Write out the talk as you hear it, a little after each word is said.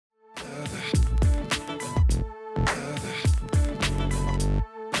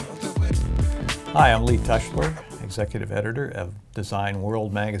Hi, I'm Lee Teschler, Executive Editor of Design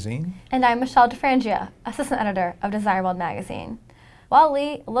World Magazine. And I'm Michelle DiFrangia, Assistant Editor of Design World Magazine. Well,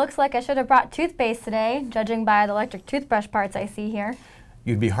 Lee, looks like I should have brought toothpaste today, judging by the electric toothbrush parts I see here.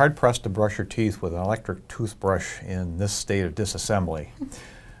 You'd be hard-pressed to brush your teeth with an electric toothbrush in this state of disassembly.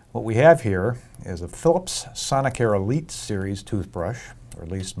 What we have here is a Philips Sonicare Elite Series toothbrush, or at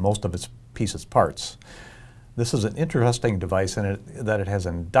least most of its pieces parts. This is an interesting device in that it has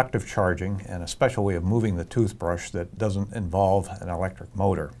inductive charging and a special way of moving the toothbrush that doesn't involve an electric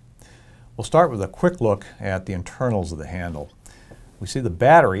motor. We'll start with a quick look at the internals of the handle. We see the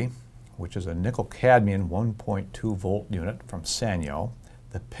battery, which is a nickel-cadmium 1.2 volt unit from Sanyo,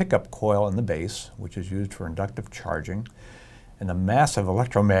 the pickup coil in the base, which is used for inductive charging, and a massive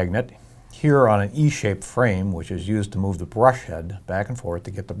electromagnet here on an E-shaped frame, which is used to move the brush head back and forth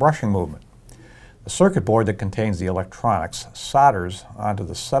to get the brushing movement. The circuit board that contains the electronics solders onto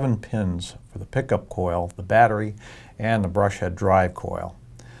the 7 pins for the pickup coil, the battery, and the brush head drive coil.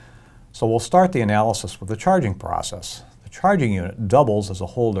 So we'll start the analysis with the charging process. The charging unit doubles as a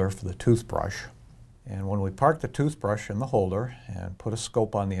holder for the toothbrush. And when we park the toothbrush in the holder and put a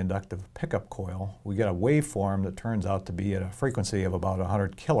scope on the inductive pickup coil, we get a waveform that turns out to be at a frequency of about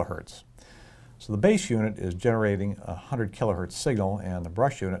 100 kilohertz. So the base unit is generating a 100 kilohertz signal, and the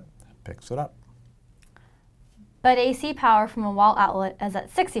brush unit picks it up. But AC power from a wall outlet is at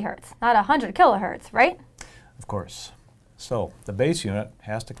 60 hertz, not 100 kilohertz, right? Of course. So the base unit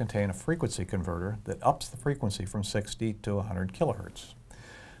has to contain a frequency converter that ups the frequency from 60 to 100 kilohertz.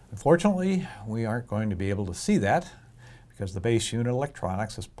 Unfortunately, we aren't going to be able to see that because the base unit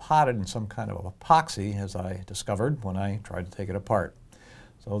electronics is potted in some kind of epoxy, as I discovered when I tried to take it apart.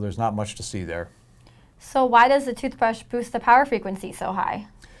 So there's not much to see there. So why does the toothbrush boost the power frequency so high?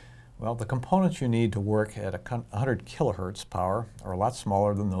 Well, the components you need to work at 100 kilohertz power are a lot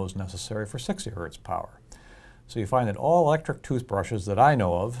smaller than those necessary for 60 hertz power. So you find that all electric toothbrushes that I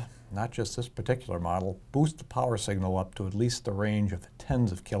know of, not just this particular model, boost the power signal up to at least the range of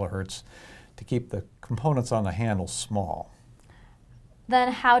tens of kilohertz to keep the components on the handle small.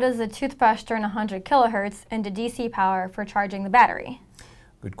 Then how does the toothbrush turn 100 kilohertz into DC power for charging the battery?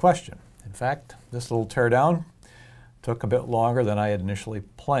 Good question. In fact, this little teardown took a bit longer than I had initially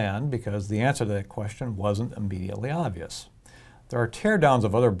planned because the answer to that question wasn't immediately obvious. There are teardowns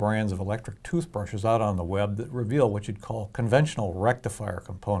of other brands of electric toothbrushes out on the web that reveal what you'd call conventional rectifier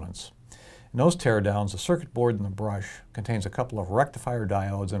components. In those teardowns, the circuit board in the brush contains a couple of rectifier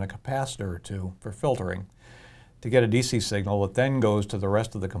diodes and a capacitor or two for filtering to get a DC signal that then goes to the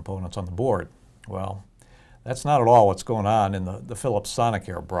rest of the components on the board. Well, that's not at all what's going on in the Philips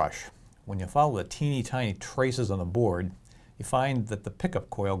Sonicare brush. When you follow the teeny tiny traces on the board, you find that the pickup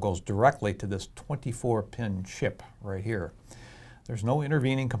coil goes directly to this 24-pin chip right here. There's no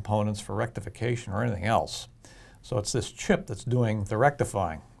intervening components for rectification or anything else. So it's this chip that's doing the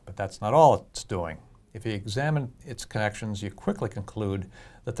rectifying, but that's not all it's doing. If you examine its connections, you quickly conclude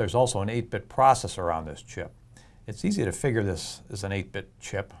that there's also an 8-bit processor on this chip. It's easy to figure this is an 8-bit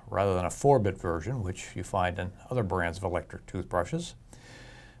chip rather than a 4-bit version, which you find in other brands of electric toothbrushes,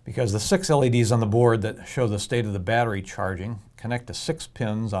 because the 6 LEDs on the board that show the state of the battery charging connect to 6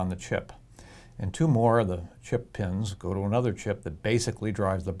 pins on the chip. And 2 more of the chip pins go to another chip that basically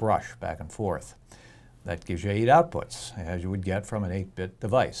drives the brush back and forth. That gives you 8 outputs, as you would get from an 8-bit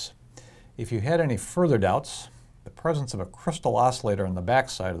device. If you had any further doubts, the presence of a crystal oscillator on the back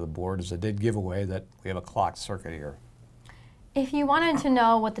side of the board is a dead giveaway that we have a clocked circuit here. If you wanted to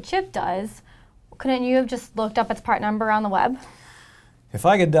know what the chip does, couldn't you have just looked up its part number on the web? If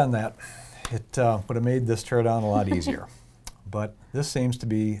I had done that, it would have made this teardown a lot easier. But this seems to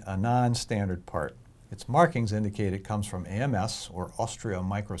be a non-standard part. Its markings indicate it comes from AMS, or Austria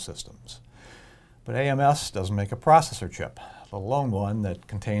Microsystems. But AMS doesn't make a processor chip, let alone one that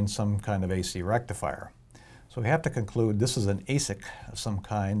contains some kind of AC rectifier. So we have to conclude this is an ASIC of some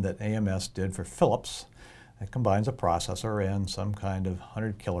kind that AMS did for Philips that combines a processor and some kind of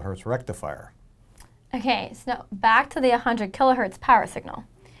 100 kilohertz rectifier. Okay, so now back to the 100 kilohertz power signal.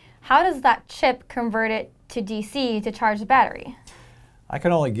 How does that chip convert it to DC to charge the battery? I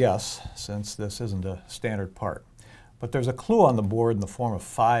can only guess, since this isn't a standard part. But there's a clue on the board in the form of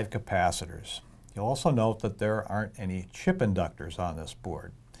 5 capacitors. You'll also note that there aren't any chip inductors on this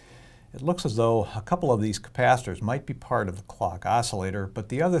board. It looks as though a couple of these capacitors might be part of the clock oscillator, but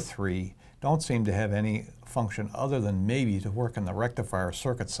the other 3 don't seem to have any function other than maybe to work in the rectifier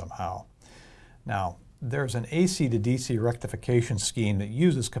circuit somehow. Now, there's an AC to DC rectification scheme that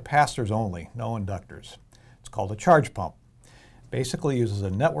uses capacitors only, no inductors. It's called a charge pump. It basically uses a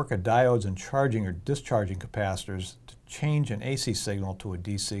network of diodes and charging or discharging capacitors to change an AC signal to a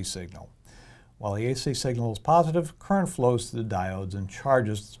DC signal. While the AC signal is positive, current flows to the diodes and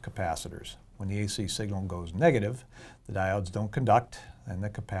charges capacitors. When the AC signal goes negative, the diodes don't conduct and the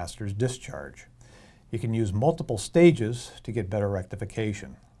capacitors discharge. You can use multiple stages to get better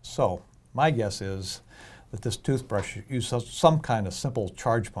rectification. So, my guess is that this toothbrush uses some kind of simple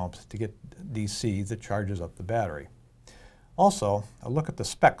charge pump to get DC that charges up the battery. Also, a look at the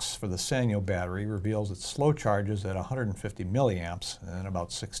specs for the Sanyo battery reveals it slow charges at 150 milliamps in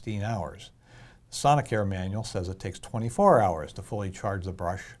about 16 hours. The Sonicare manual says it takes 24 hours to fully charge the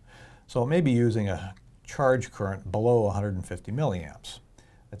brush, so it may be using a charge current below 150 milliamps.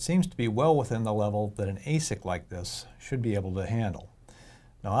 That seems to be well within the level that an ASIC like this should be able to handle.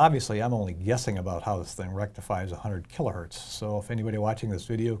 Now obviously I'm only guessing about how this thing rectifies 100 kilohertz, so if anybody watching this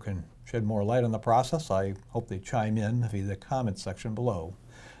video can shed more light on the process, I hope they chime in via the comments section below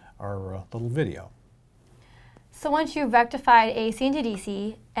our little video. So once you've rectified AC into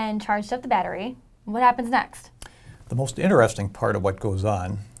DC and charged up the battery, what happens next? The most interesting part of what goes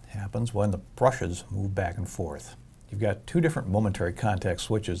on happens when the brushes move back and forth. You've got two different momentary contact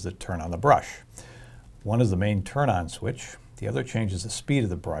switches that turn on the brush. One is the main turn-on switch. The other changes the speed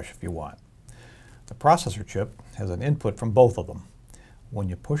of the brush if you want. The processor chip has an input from both of them. When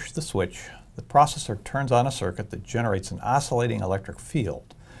you push the switch, the processor turns on a circuit that generates an oscillating electric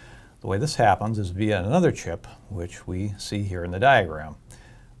field. The way this happens is via another chip, which we see here in the diagram.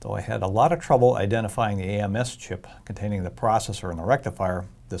 Though I had a lot of trouble identifying the AMS chip containing the processor and the rectifier,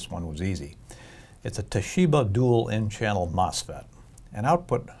 this one was easy. It's a Toshiba dual N-channel MOSFET. An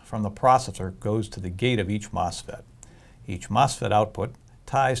output from the processor goes to the gate of each MOSFET. Each MOSFET output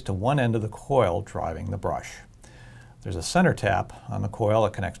ties to one end of the coil driving the brush. There's a center tap on the coil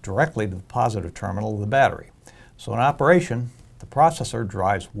that connects directly to the positive terminal of the battery. So in operation, the processor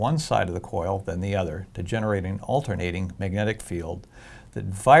drives one side of the coil, then the other, to generate an alternating magnetic field that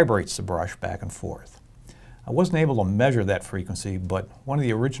vibrates the brush back and forth. I wasn't able to measure that frequency, but one of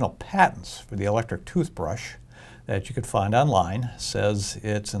the original patents for the electric toothbrush that you could find online says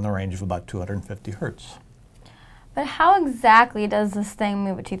it's in the range of about 250 hertz. But how exactly does this thing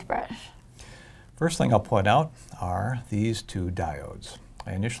move a toothbrush? First thing I'll point out are these two diodes.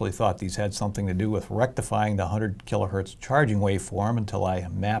 I initially thought these had something to do with rectifying the 100 kilohertz charging waveform until I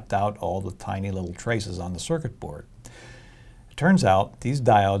mapped out all the tiny little traces on the circuit board. It turns out these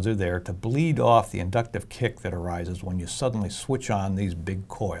diodes are there to bleed off the inductive kick that arises when you suddenly switch on these big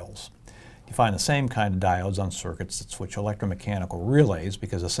coils. You find the same kind of diodes on circuits that switch electromechanical relays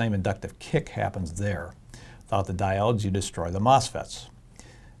because the same inductive kick happens there. Without the diodes, you destroy the MOSFETs.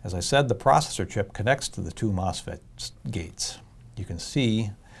 As I said, the processor chip connects to the two MOSFET gates. You can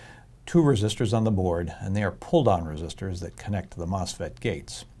see two resistors on the board, and they are pull-down resistors that connect to the MOSFET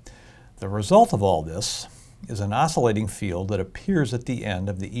gates. The result of all this is an oscillating field that appears at the end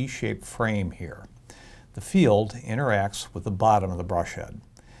of the E-shaped frame here. The field interacts with the bottom of the brush head.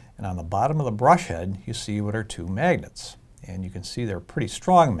 And on the bottom of the brush head, you see what are two magnets. And you can see they're pretty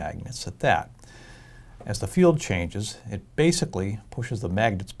strong magnets at that. As the field changes, it basically pushes the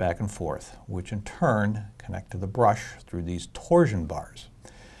magnets back and forth, which in turn connect to the brush through these torsion bars.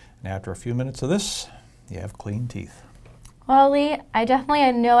 And after a few minutes of this, you have clean teeth. Well, Lee, I definitely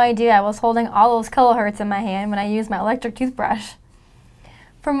had no idea I was holding all those kilohertz in my hand when I used my electric toothbrush.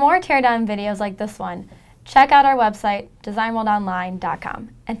 For more teardown videos like this one, check out our website, designworldonline.com.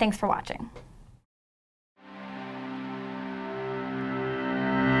 And thanks for watching.